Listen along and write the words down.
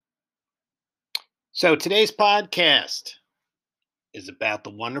So today's podcast is about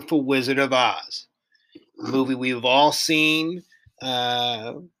the wonderful Wizard of Oz, a movie we've all seen,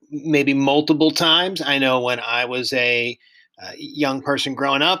 uh, maybe multiple times. I know when I was a young person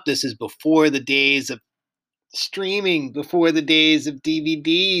growing up, this is before the days of streaming, before the days of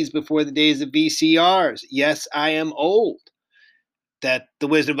DVDs, before the days of VCRs. Yes, I am old. That the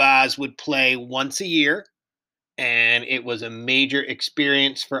Wizard of Oz would play once a year, and it was a major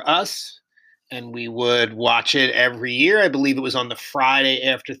experience for us. And we would watch it every year. I believe it was on the Friday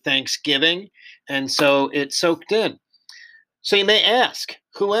after Thanksgiving. And so it soaked in. So you may ask,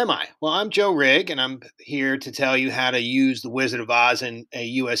 who am I? Well, I'm Joe Rigg, and I'm here to tell you how to use the Wizard of Oz in a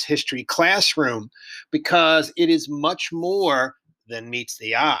U.S. history classroom because it is much more than meets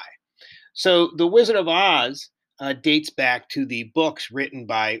the eye. So the Wizard of Oz dates back to the books written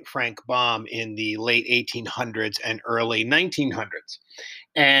by Frank Baum in the late 1800s and early 1900s.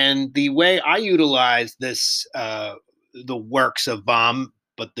 And the way I utilize this, the works of Baum,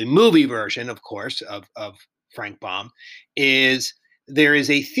 but the movie version, of course, of Frank Baum, is there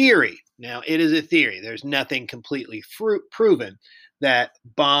is a theory. Now, it is a theory. There's nothing completely proven that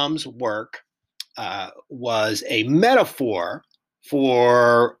Baum's work was a metaphor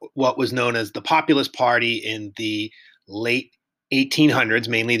for what was known as the Populist Party in the late 1800s,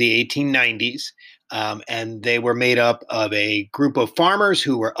 mainly the 1890s. And they were made up of a group of farmers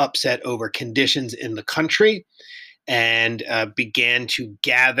who were upset over conditions in the country and began to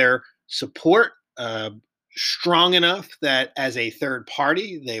gather support strong enough that as a third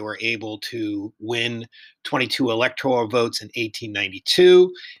party, they were able to win 22 electoral votes in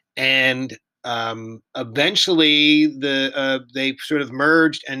 1892. And eventually, they sort of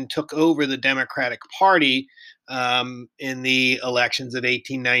merged and took over the Democratic Party in the elections of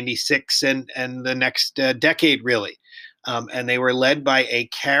 1896 and the next decade, really. And they were led by a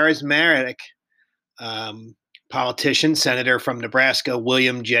charismatic um, politician, senator from Nebraska,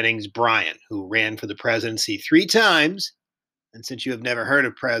 William Jennings Bryan, who ran for the presidency 3 times. And since you have never heard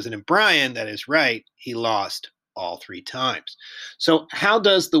of President Bryan, that is right, he lost all 3 times. So, how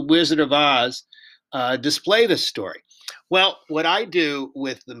does The Wizard of Oz display this story? Well, what I do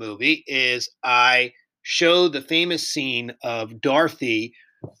with the movie is I show the famous scene of Dorothy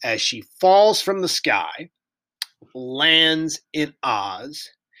as she falls from the sky, lands in Oz,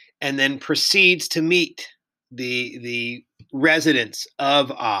 and then proceeds to meet the residents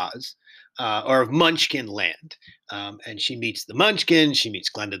of Oz or of Munchkin Land. And she meets the Munchkin, she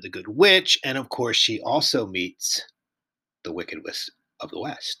meets Glenda the Good Witch, and of course, she also meets the Wicked Witch of the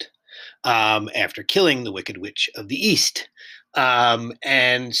West after killing the Wicked Witch of the East.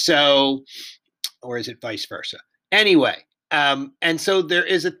 And so, or is it vice versa? Anyway, and so there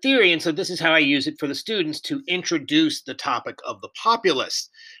is a theory, and so this is how I use it for the students to introduce the topic of the populace.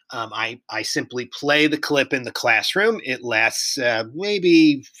 I simply play the clip in the classroom. It lasts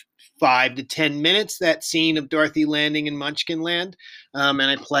maybe 5 to 10 minutes, that scene of Dorothy landing in Munchkin Land. And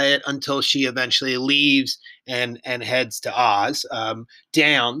I play it until she eventually leaves and heads to Oz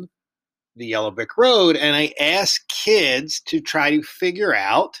down the Yellow Brick Road. And I ask kids to try to figure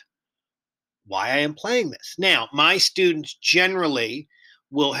out why I am playing this. Now, my students generally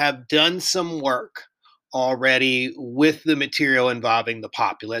will have done some work already with the material involving the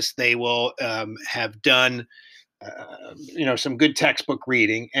populace. They will have done some good textbook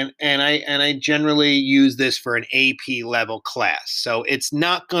reading, and I generally use this for an AP level class. So it's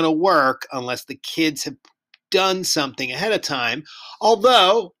not going to work unless the kids have done something ahead of time.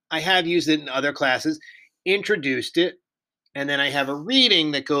 Although I have used it in other classes, introduced it, and then I have a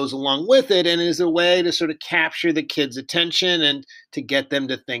reading that goes along with it, and is a way to sort of capture the kids' attention and to get them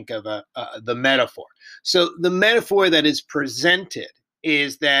to think of the metaphor. So the metaphor that is presented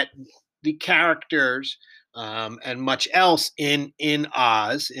is that the characters and much else in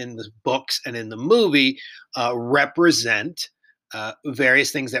Oz, in the books and in the movie, represent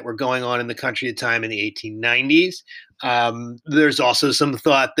various things that were going on in the country at the time in the 1890s. There's also some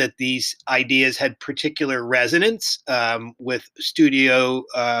thought that these ideas had particular resonance with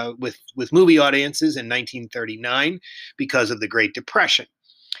with movie audiences in 1939 because of the Great Depression.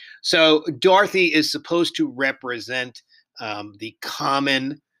 So Dorothy is supposed to represent the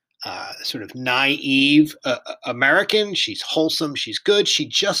common sort of naive American. She's wholesome. She's good. She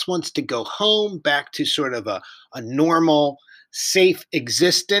just wants to go home back to sort of a normal, safe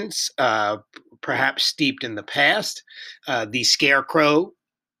existence, perhaps steeped in the past. The scarecrow,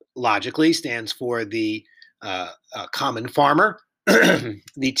 logically, stands for the common farmer.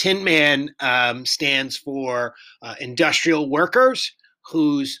 The Tin Man stands for industrial workers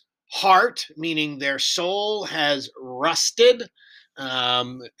whose heart, meaning their soul, has rusted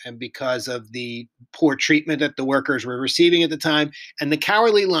and because of the poor treatment that the workers were receiving at the time. And the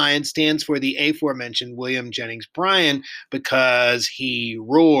Cowardly Lion stands for the aforementioned William Jennings Bryan because he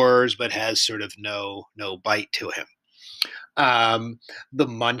roars but has sort of no bite to him. The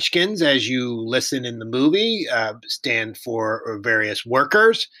Munchkins, as you listen in the movie, stand for various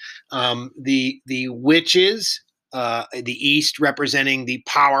workers. The witches, the East representing the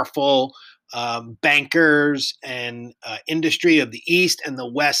powerful bankers and industry of the East, and the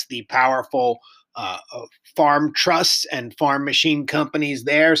West, the powerful farm trusts and farm machine companies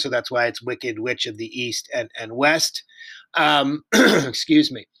there. So that's why it's Wicked Witch of the East and West.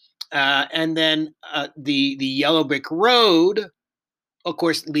 Excuse me. And then the Yellow Brick Road, of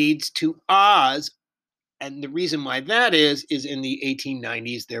course, leads to Oz. And the reason why that is in the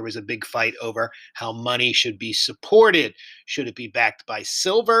 1890s, there was a big fight over how money should be supported. Should it be backed by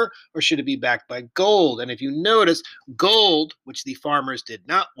silver or should it be backed by gold? And if you notice, gold, which the farmers did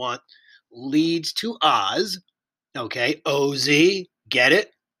not want, leads to Oz. Okay, OZ, get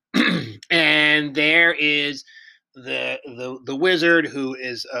it? And there is the wizard who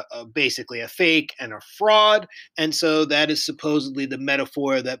is basically a fake and a fraud, and so that is supposedly the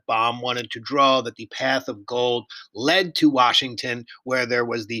metaphor that Baum wanted to draw, that the path of gold led to Washington, where there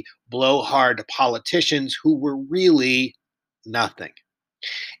was the blowhard politicians who were really nothing.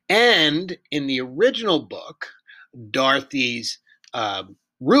 And in the original book, Dorothy's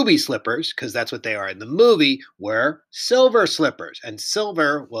ruby slippers, because that's what they are in the movie, were silver slippers, and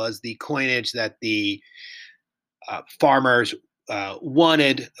silver was the coinage that the farmers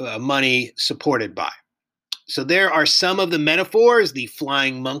wanted money supported by. So there are some of the metaphors. The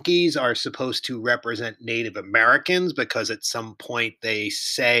flying monkeys are supposed to represent Native Americans because at some point they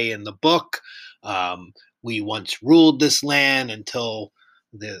say in the book, we once ruled this land until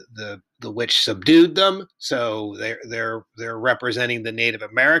the witch subdued them. So they're representing the Native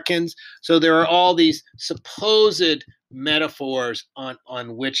Americans. So there are all these supposed metaphors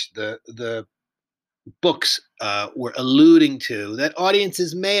on which the books were alluding to that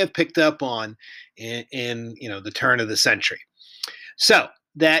audiences may have picked up on in the turn of the century. So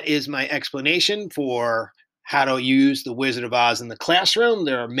that is my explanation for how to use the Wizard of Oz in the classroom.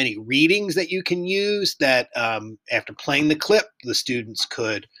 There are many readings that you can use that after playing the clip, the students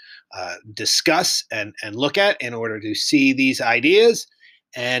could discuss and look at in order to see these ideas.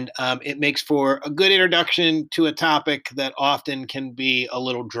 And it makes for a good introduction to a topic that often can be a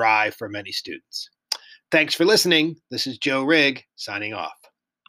little dry for many students. Thanks for listening. This is Joe Rigg signing off.